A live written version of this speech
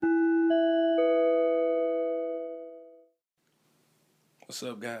What's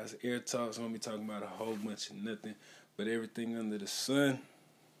up, guys? Air Talks. I'm going to be talking about a whole bunch of nothing but everything under the sun.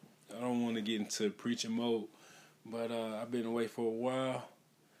 I don't want to get into preaching mode, but I've been away for a while.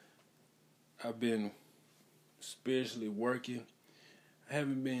 I've been spiritually working. I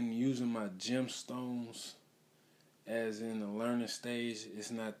haven't been using my gemstones as in the learning stage. It's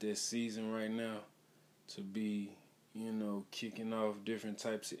not that season right now to be, kicking off different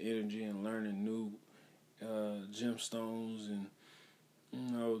types of energy and learning new gemstones and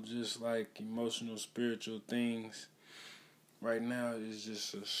just like emotional, spiritual things. Right now it's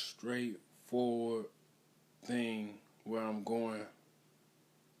just a straightforward thing where I'm going,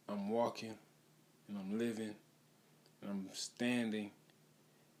 I'm walking, and I'm living, and I'm standing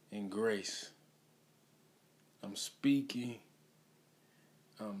in grace. I'm speaking,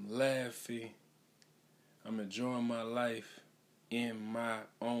 I'm laughing, I'm enjoying my life in my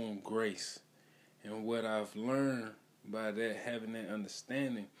own grace. And what I've learned by that, having that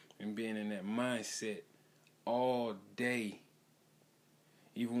understanding and being in that mindset all day,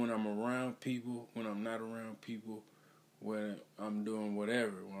 even when I'm around people, when I'm not around people, when I'm doing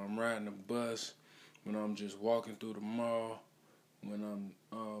whatever, when I'm riding a bus, when I'm just walking through the mall, when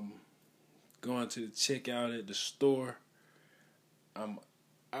I'm going to the checkout at the store, I'm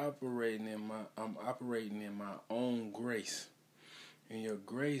operating in my own grace. And your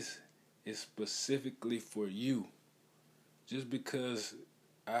grace is specifically for you. Just because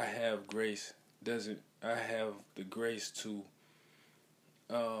I have grace I have the grace to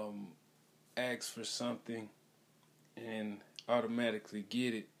ask for something and automatically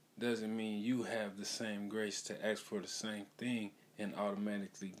get it, doesn't mean you have the same grace to ask for the same thing and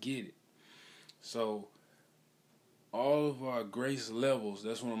automatically get it. So all of our grace levels,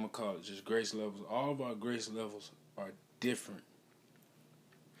 that's what I'm going to call it, just grace levels, all of our grace levels are different.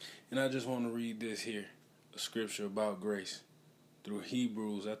 And I just want to read this here, a scripture about grace through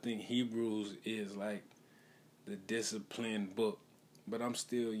Hebrews. I think Hebrews is like the disciplined book. But I'm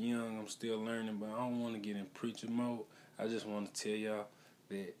still young, I'm still learning, but I don't want to get in preaching mode. I just want to tell y'all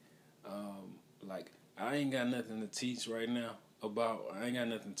that, I ain't got nothing to teach right now I ain't got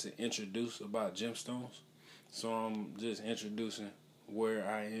nothing to introduce about gemstones. So I'm just introducing where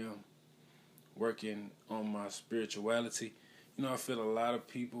I am working on my spirituality. I feel a lot of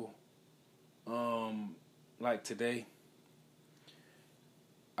people, like today,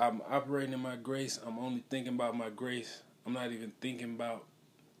 I'm operating in my grace. I'm only thinking about my grace. I'm not even thinking about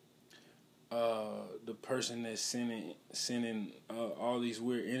the person that's sending all these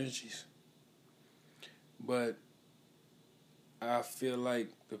weird energies. But I feel like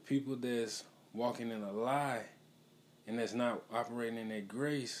the people that's walking in a lie and that's not operating in their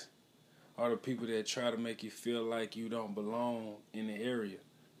grace are the people that try to make you feel like you don't belong in the area.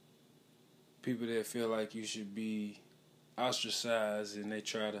 People that feel like you should be ostracized and they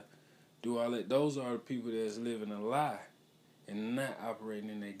try to do all that. Those are the people that's living a lie and not operating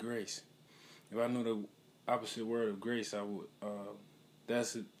in their grace. If I knew the opposite word of grace, I would. That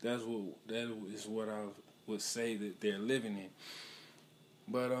is what I would say that they're living in.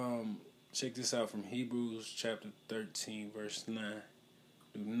 But check this out from Hebrews chapter 13, verse 9.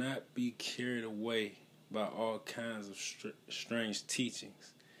 Do not be carried away by all kinds of strange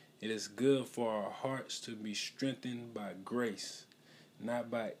teachings. It is good for our hearts to be strengthened by grace, not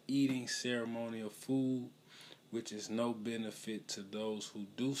by eating ceremonial food, which is no benefit to those who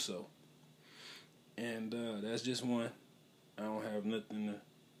do so. And that's just one. I don't have nothing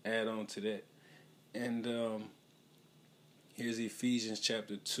to add on to that. And here's Ephesians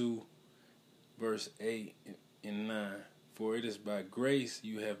chapter 2, verse 8 and 9. For it is by grace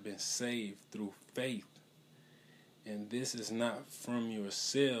you have been saved through faith. And this is not from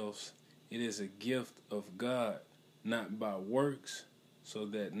yourselves. It is a gift of God, not by works, so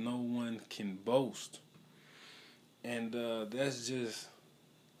that no one can boast. And that's just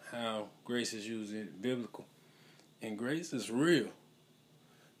how grace is used in biblical. And grace is real.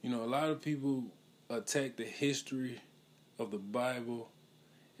 A lot of people attack the history of the Bible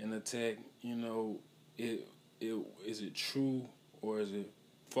and attack, is it true or is it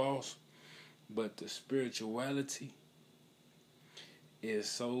false? But the spirituality is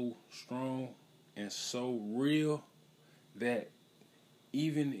so strong and so real that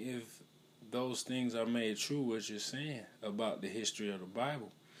even if those things are made true, what you're saying about the history of the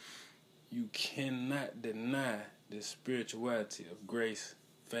Bible, you cannot deny the spirituality of grace,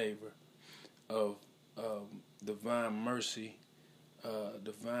 favor, of divine mercy,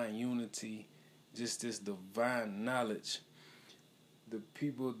 divine unity, just this divine knowledge. The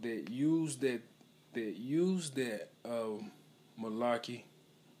people that use that malarkey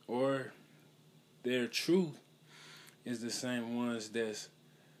or their truth is the same ones that's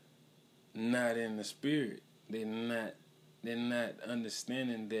not in the spirit. They're not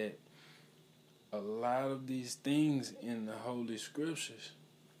understanding that a lot of these things in the Holy Scriptures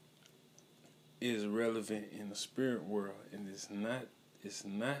is relevant in the spirit world, and it's not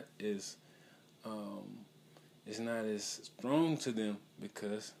as strong to them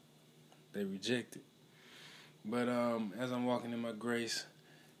because they reject it. But as I'm walking in my grace,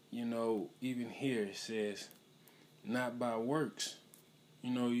 even here it says, not by works.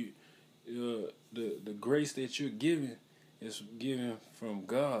 The grace that you're given is given from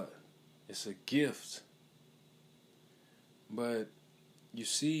God. It's a gift. But you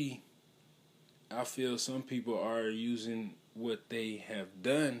see, I feel some people are using what they have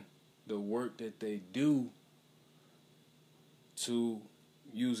done, the work that they do, to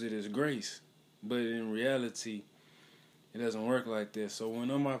use it as grace. But in reality, it doesn't work like that. So when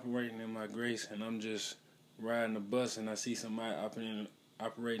I'm operating in my grace and I'm just riding the bus and I see somebody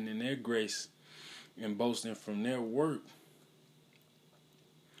operating in their grace and boasting from their work,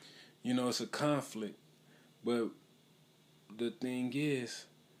 it's a conflict. But the thing is,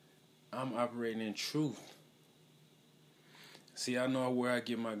 I'm operating in truth. See, I know where I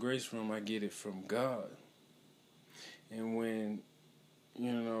get my grace from. I get it from God. And when,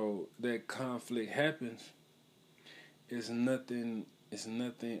 that conflict happens, it's nothing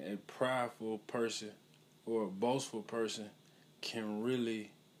a prideful person or a boastful person can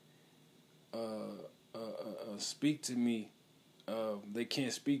really speak to me. They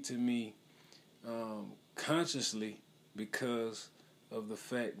can't speak to me consciously because of the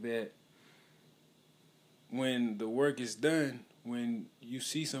fact that when the work is done, when you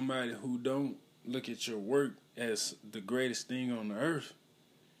see somebody who don't look at your work as the greatest thing on the earth,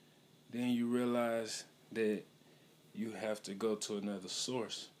 then you realize that you have to go to another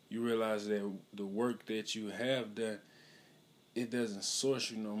source. You realize that the work that you have done, it doesn't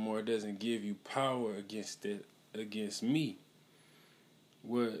source you no more. It doesn't give you power against me.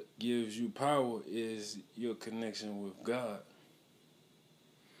 What gives you power is your connection with God.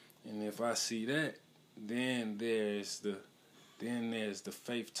 And if I see that, then there's the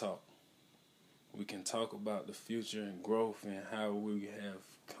faith talk. We can talk about the future and growth and how we have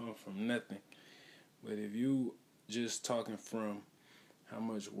come from nothing. But if you just talking from how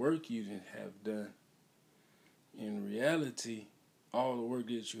much work you have done, in reality, all the work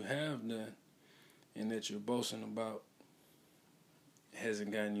that you have done and that you're boasting about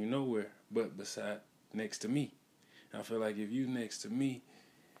hasn't gotten you nowhere but next to me. I feel like if you next to me,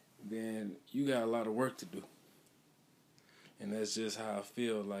 then you got a lot of work to do. And that's just how I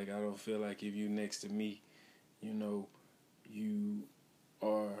feel. Like, I don't feel like if you next to me, you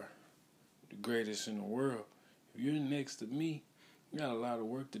are the greatest in the world. If you're next to me, you got a lot of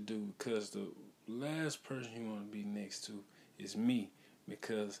work to do, because the last person you want to be next to is me,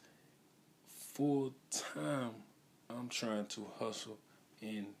 because full time I'm trying to hustle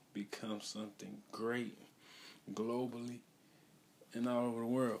and become something great globally and all over the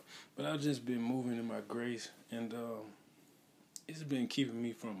world. But I've just been moving in my grace, and it's been keeping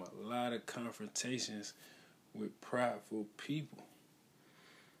me from a lot of confrontations with prideful people,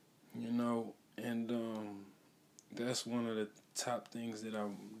 and that's one of the top things that I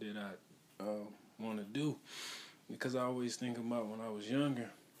want to do, because I always think about when I was younger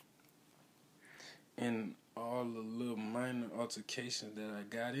and all the little minor altercations that I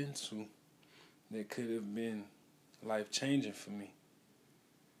got into that could have been life-changing for me.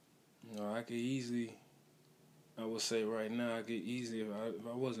 I would say right now, I could easily, if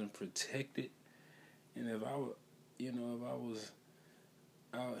I wasn't protected, and if I was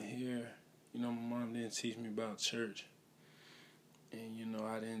out here, my mom didn't teach me about church, and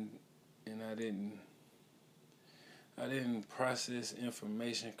I didn't process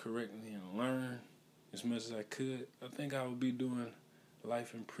information correctly and learn as much as I could, I think I would be doing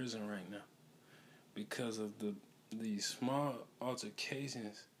life in prison right now, because of these small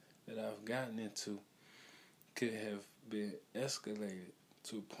altercations that I've gotten into could have been escalated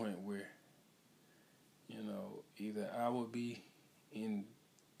to a point where, either I would be in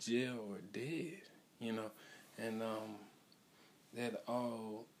jail or dead, and that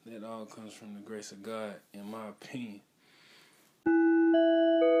all comes from the grace of God, in my opinion.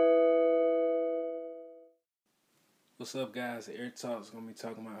 What's up, guys? Air Talk's gonna be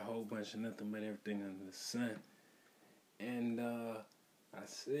talking about a whole bunch of nothing but everything under the sun. And I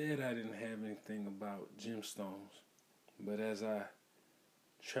said I didn't have anything about gemstones, but as I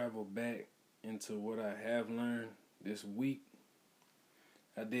travel back into what I have learned this week,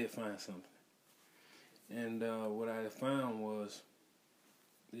 I did find something. And what I found was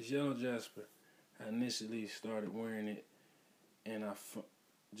this yellow jasper I initially started wearing it, and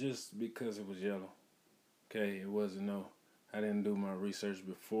just because it was yellow. Okay, it wasn't I didn't do my research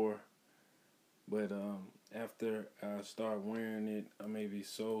before, but after I started wearing it, I maybe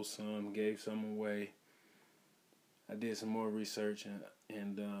sold some, gave some away. I did some more research,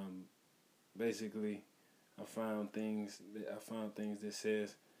 and basically, I found things that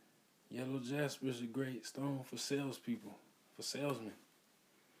says yellow jasper is a great stone for salespeople, for salesmen.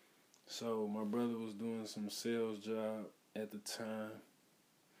 So my brother was doing some sales job at the time,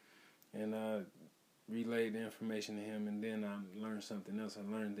 and I relayed the information to him, and then I learned something else. I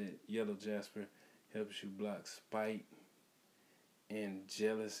learned that yellow jasper helps you block spite and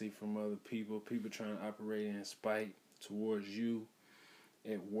jealousy from other people. People trying to operate in spite towards you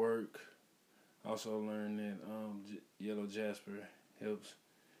at work. Also learned that yellow jasper helps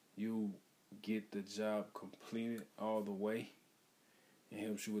you get the job completed all the way. It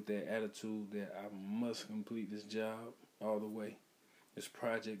helps you with that attitude that I must complete this job all the way, this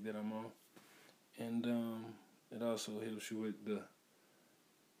project that I'm on. And it also helps you with the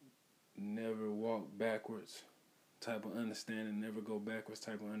never walk backwards type of understanding, never go backwards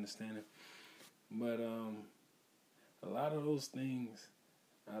type of understanding. But a lot of those things,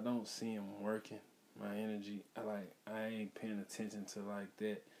 I don't see them working. My energy, I ain't paying attention to like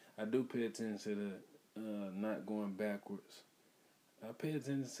that. I do pay attention to the not going backwards. I pay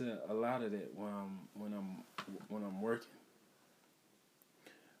attention to a lot of that when I'm working.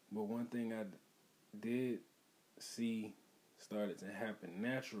 But one thing I did see started to happen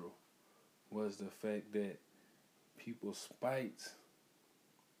natural was the fact that people's spites.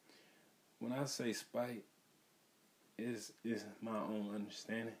 When I say spite, is my own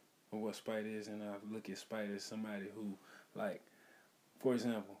understanding of what spite is, and I look at spite as somebody who, like, for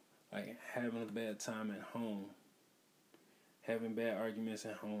example, like having a bad time at home, having bad arguments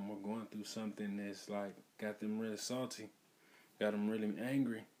at home, or going through something that's like got them really salty, got them really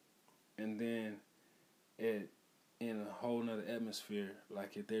angry, and then in a whole nother atmosphere,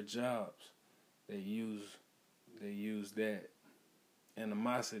 like at their jobs, they use that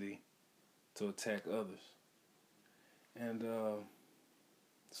animosity to attack others. And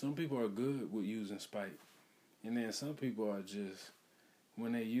some people are good with using spite, and then some people are just,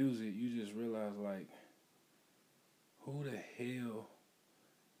 when they use it, you just realize, like, who the hell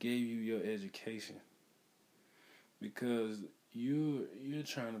gave you your education? Because you're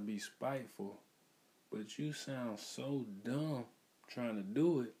trying to be spiteful, but you sound so dumb trying to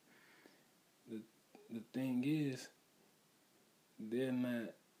do it. The thing is, they're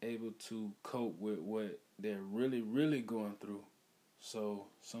not able to cope with what they're really, really going through. So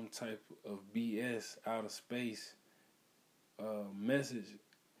some type of BS out of space message,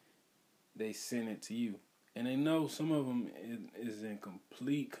 they send it to you. And they know some of them is in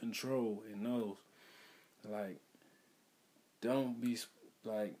complete control and knows, like, don't be,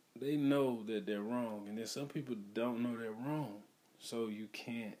 like, they know that they're wrong. And then some people don't know they're wrong. So you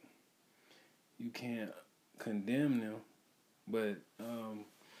can't condemn them. But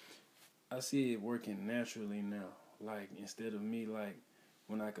I see it working naturally now. Like, instead of me, like,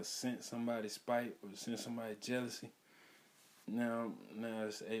 when I could sense somebody's spite or sense somebody's jealousy, now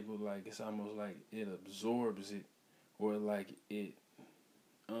it's able, like, it's almost like it absorbs it, or like it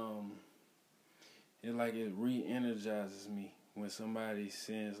re-energizes me when somebody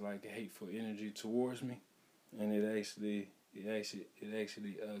sends like hateful energy towards me, and it actually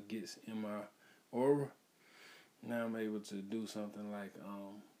gets in my aura. Now I'm able to do something like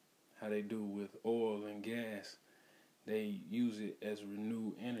how they do with oil and gas. They use it as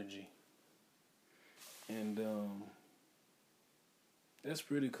renewed energy, and that's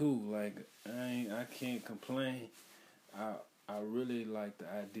pretty cool. Like, I can't complain. I really like the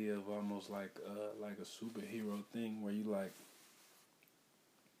idea of almost like a superhero thing where you, like,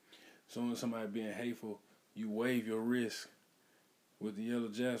 so when somebody being hateful, you wave your wrist with the yellow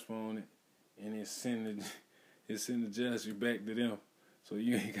jasper on it, and it send the jealousy back to them. So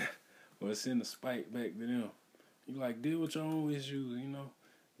you ain't got, or send the spite back to them. You, like, deal with your own issues, you know.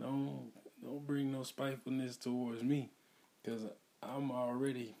 Don't bring no spitefulness towards me, because I'm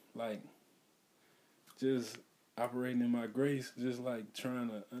already, like, just operating in my grace, just like trying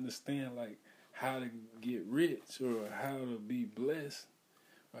to understand, like, how to get rich, or how to be blessed,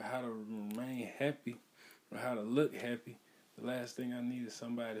 or how to remain happy, or how to look happy. The last thing I need is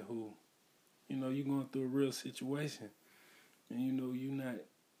somebody who, you know, you're going through a real situation, and you know you're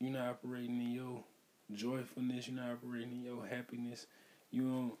not operating in your joyfulness, you're not operating in your happiness.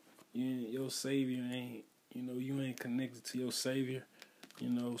 Your Savior ain't, you know, you ain't connected to your Savior, you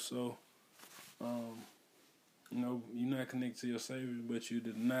know. So you know, you're not connected to your Savior, but you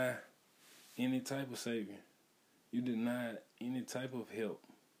deny any type of savior. You denied any type of help.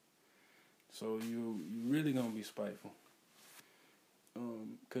 So you really gonna be spiteful.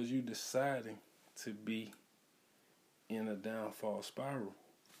 Cause you deciding to be in a downfall spiral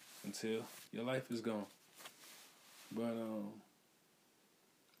until your life is gone. But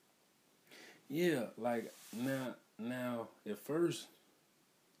yeah, like now at first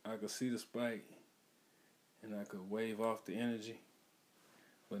I could see the spike and I could wave off the energy.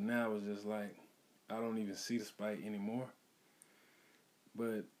 But now it's just like I don't even see the spike anymore.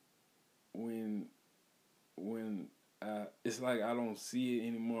 But when it's like I don't see it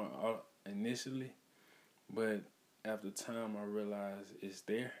anymore initially, but after time I realize it's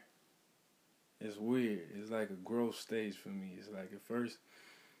there. It's weird. It's like a growth stage for me. It's like at first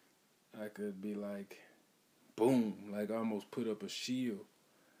I could be like, boom, like I almost put up a shield.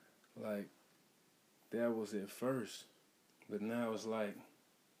 Like that was at first. But now it's like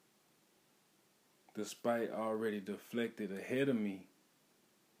the spike already deflected ahead of me.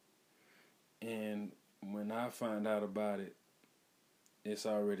 And when I find out about it, it's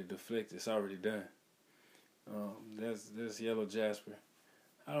already deflected. It's already done. That's Yellow Jasper.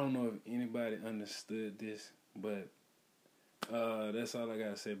 I don't know if anybody understood this, but that's all I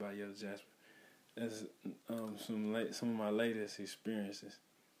gotta say about Yellow Jasper. That's some of my latest experiences.